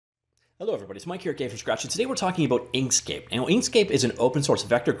Hello everybody, it's Mike here at Game from Scratch, and today we're talking about Inkscape. Now, Inkscape is an open source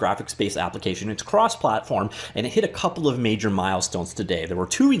vector graphics-based application. It's cross-platform, and it hit a couple of major milestones today. There were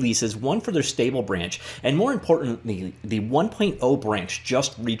two releases, one for their stable branch, and more importantly, the 1.0 branch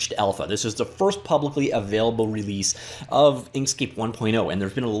just reached alpha. This is the first publicly available release of Inkscape 1.0, and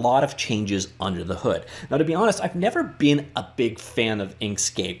there's been a lot of changes under the hood. Now, to be honest, I've never been a big fan of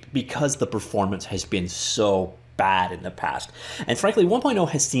Inkscape because the performance has been so bad in the past. And frankly, 1.0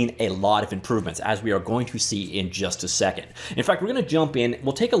 has seen a lot of improvements, as we are going to see in just a second. In fact, we're going to jump in,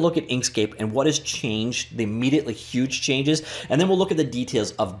 we'll take a look at Inkscape and what has changed, the immediately huge changes, and then we'll look at the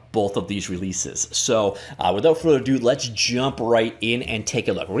details of both of these releases. So without further ado, let's jump right in and take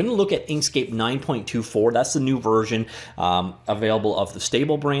a look. We're going to look at Inkscape 9.24. That's the new version available of the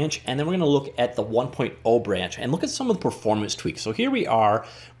stable branch. And then we're going to look at the 1.0 branch and look at some of the performance tweaks. So here we are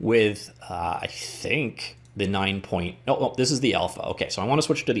with, I think, the 9. Oh, this is the alpha. Okay, so I want to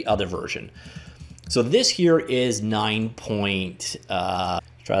switch to the other version. So this here is 9. Try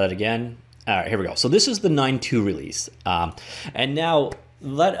that again. All right, here we go. So this is the 9.2 release. And now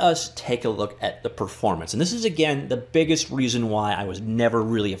let us take a look at the performance. And this is, again, the biggest reason why I was never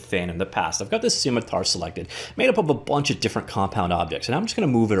really a fan in the past. I've got this scimitar selected, made up of a bunch of different compound objects, and I'm just going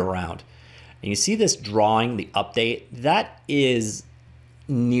to move it around. And you see this drawing, the update? That is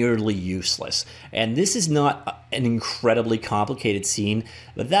nearly useless. And this is not an incredibly complicated scene,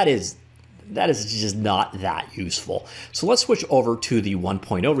 but that is just not that useful. So let's switch over to the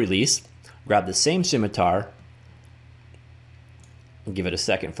 1.0 release, grab the same scimitar, and give it a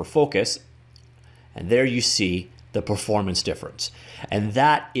second for focus, and there you see the performance difference. And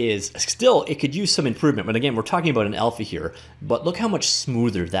that is still, it could use some improvement, but again, we're talking about an alpha here, but look how much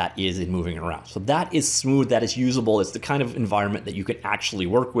smoother that is in moving around. So that is smooth, that is usable, it's the kind of environment that you can actually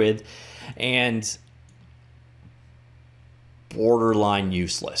work with, and borderline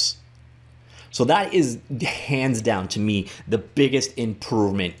useless. So that is hands down, to me, the biggest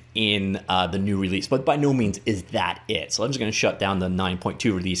improvement in the new release, but by no means is that it. So I'm just going to shut down the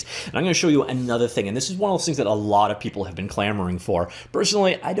 9.2 release, and I'm going to show you another thing, and this is one of those things that a lot of people have been clamoring for.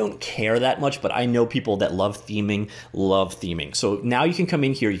 Personally, I don't care that much, but I know people that love theming. So now you can come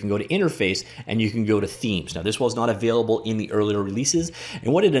in here, you can go to interface, and you can go to themes. Now this was not available in the earlier releases,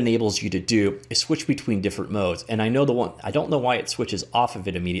 and what it enables you to do is switch between different modes. And I know the one, I don't know why it switches off of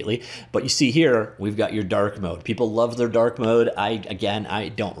it immediately, but you see here, we've got your dark mode. People love their dark mode. Again, I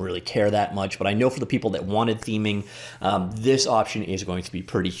don't really care that much, but I know for the people that wanted theming, this option is going to be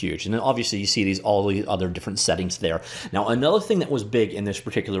pretty huge. And then obviously you see all these other different settings there. Now, another thing that was big in this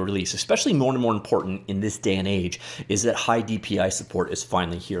particular release, especially more and more important in this day and age, is that high DPI support is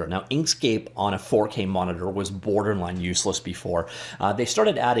finally here. Now, Inkscape on a 4K monitor was borderline useless before. They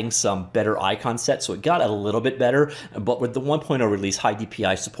started adding some better icon sets, so it got a little bit better, but with the 1.0 release, high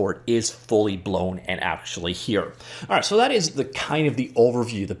DPI support is fully blown and actually here. All right, so that is the kind of the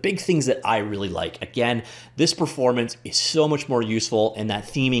overview, the big things that I really like. Again, this performance is so much more useful, and that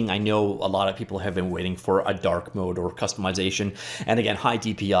theming, I know a lot of people have been waiting for a dark mode or customization. And again, high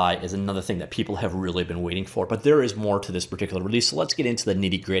DPI is another thing that people have really been waiting for, but there is more to this particular release. So let's get into the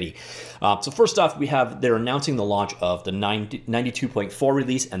nitty gritty. So first off, they're announcing the launch of the 92.4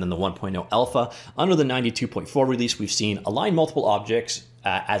 release and then the 1.0 alpha. Under the 92.4 release, we've seen align multiple objects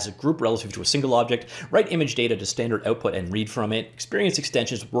as a group relative to a single object, write image data to standard output and read from it, experience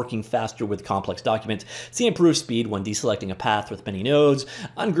extensions working faster with complex documents, see improved speed when deselecting a path with many nodes,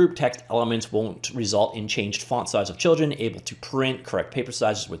 ungroup text elements won't result in changed font size of children, able to print, correct paper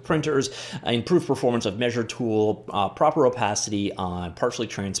sizes with printers, improved performance of measure tool, proper opacity on partially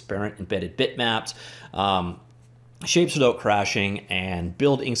transparent embedded bitmaps, shapes without crashing, and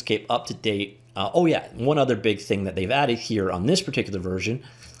build Inkscape up to date. Oh yeah, one other big thing that they've added here on this particular version,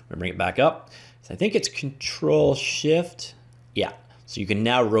 I'm gonna bring it back up, so I think it's Control-Shift, yeah, so you can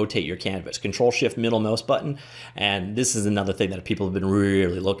now rotate your canvas, Control-Shift middle mouse button, and this is another thing that people have been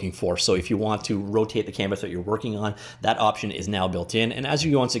really looking for. So if you want to rotate the canvas that you're working on, that option is now built in, and as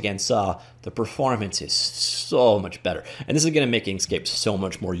you once again saw, the performance is so much better, and this is gonna make Inkscape so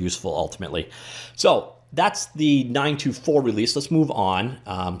much more useful ultimately. So that's the 9.24 release. Let's move on.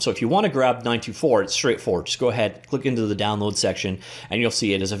 So if you want to grab 9.24, it's straightforward. Just go ahead, click into the download section, and you'll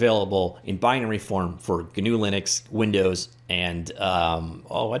see it is available in binary form for GNU Linux, Windows, And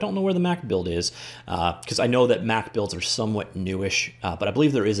I don't know where the Mac build is, because I know that Mac builds are somewhat newish, but I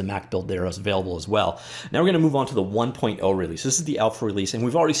believe there is a Mac build there as available as well. Now we're going to move on to the 1.0 release. This is the alpha release, and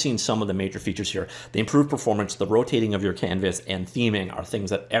we've already seen some of the major features here. The improved performance, the rotating of your canvas, and theming are things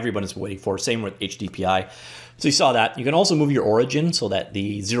that everyone is waiting for. Same with HDPI. So you saw that. You can also move your origin so that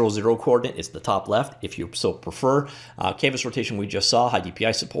the 0, 0 coordinate is the top left if you so prefer. Canvas rotation we just saw, high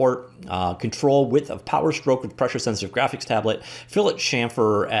DPI support, control width of power stroke with pressure sensitive graphics tablet, fillet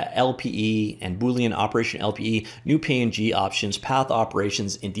chamfer LPE and Boolean operation LPE, new PNG options, path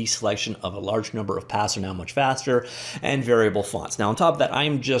operations and deselection of a large number of paths are now much faster, and variable fonts. Now on top of that, I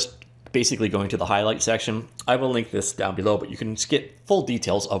am just basically going to the highlight section. I will link this down below, but you can get full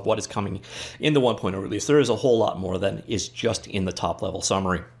details of what is coming in the 1.0 release. There is a whole lot more than is just in the top level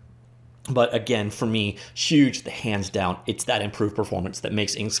summary. But again, for me, huge, hands down, it's that improved performance that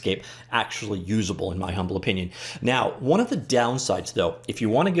makes Inkscape actually usable, in my humble opinion. Now, one of the downsides, though, if you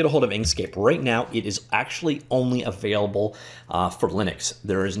want to get a hold of Inkscape, right now it is actually only available for Linux.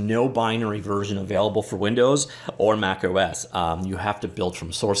 There is no binary version available for Windows or Mac OS. You have to build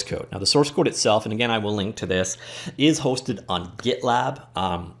from source code. Now, the source code itself, and again, I will link to this, is hosted on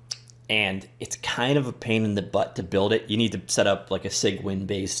GitLab. And it's kind of a pain in the butt to build it. You need to set up like a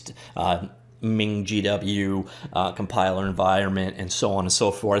Cygwin-based MingGW compiler environment and so on and so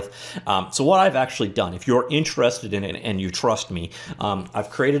forth. So what I've actually done, if you're interested in it and you trust me,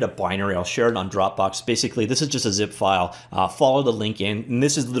 I've created a binary. I'll share it on Dropbox. Basically, this is just a zip file. Follow the link in, and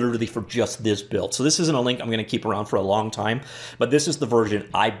this is literally for just this build. So this isn't a link I'm going to keep around for a long time, but this is the version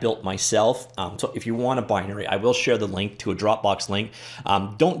I built myself. So if you want a binary, I will share the link to a Dropbox link.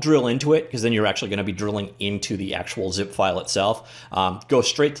 Don't drill into it, because then you're actually going to be drilling into the actual zip file itself. Go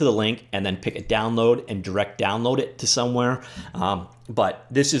straight to the link and then pick a download and direct download it to somewhere. But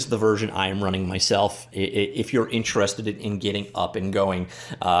this is the version I am running myself. If you're interested in getting up and going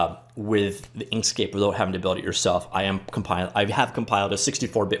with the Inkscape without having to build it yourself, I have compiled a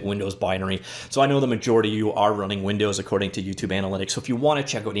 64-bit Windows binary. So I know the majority of you are running Windows according to YouTube Analytics. So if you want to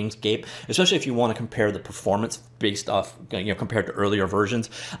check out Inkscape, especially if you want to compare the performance based off, compared to earlier versions,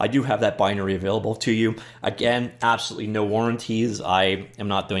 I do have that binary available to you. Again, absolutely no warranties. I am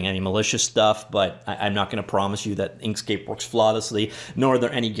not doing any malicious stuff, but I'm not going to promise you that Inkscape works flawlessly, nor are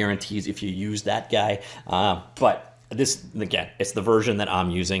there any guarantees if you use that guy. But this, again, it's the version that I'm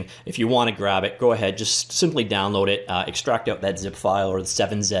using. If you want to grab it, go ahead, just simply download it, extract out that zip file or the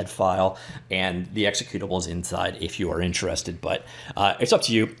 7Z file, and the executable is inside if you are interested. But it's up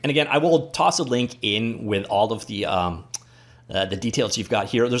to you. And again, I will toss a link in with all of the details you've got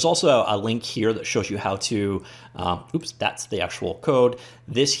here. There's also a link here that shows you how to, oops, that's the actual code.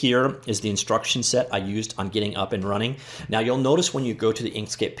 This here is the instruction set I used on getting up and running. Now you'll notice when you go to the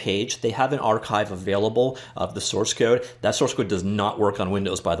Inkscape page, they have an archive available of the source code. That source code does not work on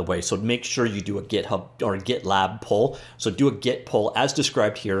Windows, by the way, so make sure you do a GitHub or a GitLab pull. So do a git pull as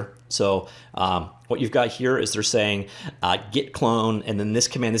described here. So what you've got here is they're saying git clone, and then this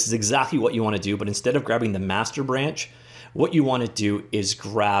command, this is exactly what you want to do, but instead of grabbing the master branch, what you want to do is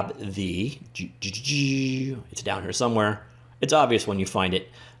grab the, it's down here somewhere. It's obvious when you find it,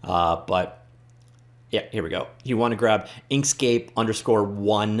 but yeah, here we go. You want to grab Inkscape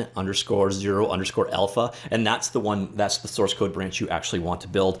 _1_0_alpha, and that's the one, that's the source code branch you actually want to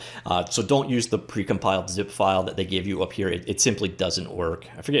build. So don't use the precompiled zip file that they gave you up here. It simply doesn't work.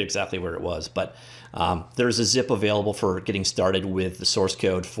 I forget exactly where it was, but there's a zip available for getting started with the source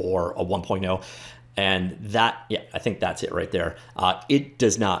code for a 1.0. And that, yeah, I think that's it right there. It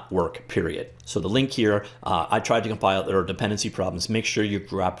does not work, period. So the link here, I tried to compile, there are dependency problems. Make sure you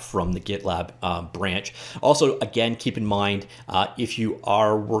grab from the GitLab branch. Also, again, keep in mind, if you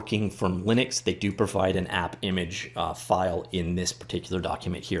are working from Linux, they do provide an app image file in this particular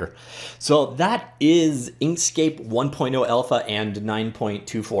document here. So that is Inkscape 1.0 alpha and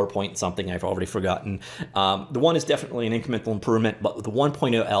 9.24 point something, I've already forgotten. The one is definitely an incremental improvement, but with the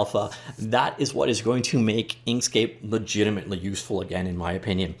 1.0 alpha, that is what is going to make Inkscape legitimately useful again, in my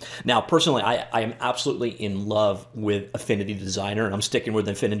opinion. Now, personally, I am absolutely in love with Affinity Designer, and I'm sticking with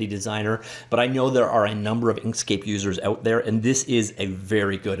Affinity Designer, but I know there are a number of Inkscape users out there, and this is a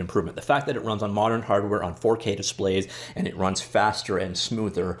very good improvement. The fact that it runs on modern hardware, on 4K displays, and it runs faster and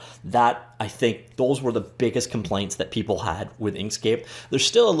smoother, that, I think, those were the biggest complaints that people had with Inkscape. There's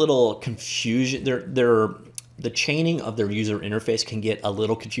still a little confusion. the chaining of their user interface can get a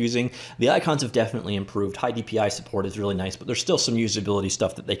little confusing. The icons have definitely improved. High DPI support is really nice, but there's still some usability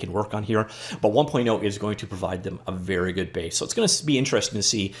stuff that they can work on here. But 1.0 is going to provide them a very good base. So it's going to be interesting to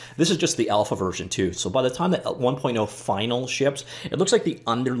see. This is just the alpha version too. So by the time that 1.0 final ships, it looks like the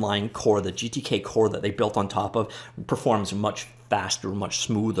underlying core, the GTK core that they built on top of, performs much faster, much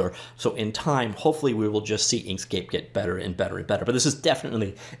smoother. So in time, hopefully we will just see Inkscape get better and better and better. But this is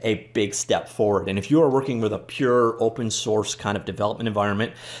definitely a big step forward. And if you are working with a pure open source kind of development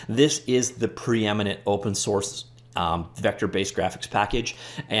environment, this is the preeminent open source vector-based graphics package,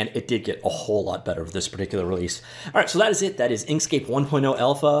 and it did get a whole lot better with this particular release. All right, so that is it. That is Inkscape 1.0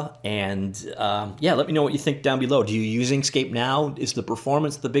 alpha, and yeah, let me know what you think down below. Do you use Inkscape now? Is the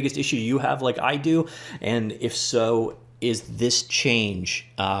performance the biggest issue you have like I do? And if so, is this change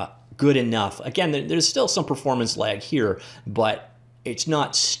good enough? Again, there's still some performance lag here, but it's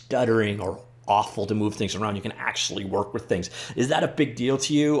not stuttering or awful to move things around. You can actually work with things. Is that a big deal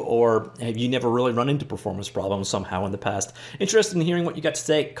to you, or have you never really run into performance problems somehow in the past? Interested in hearing what you got to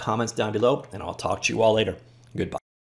say? Comments down below, and I'll talk to you all later. Goodbye.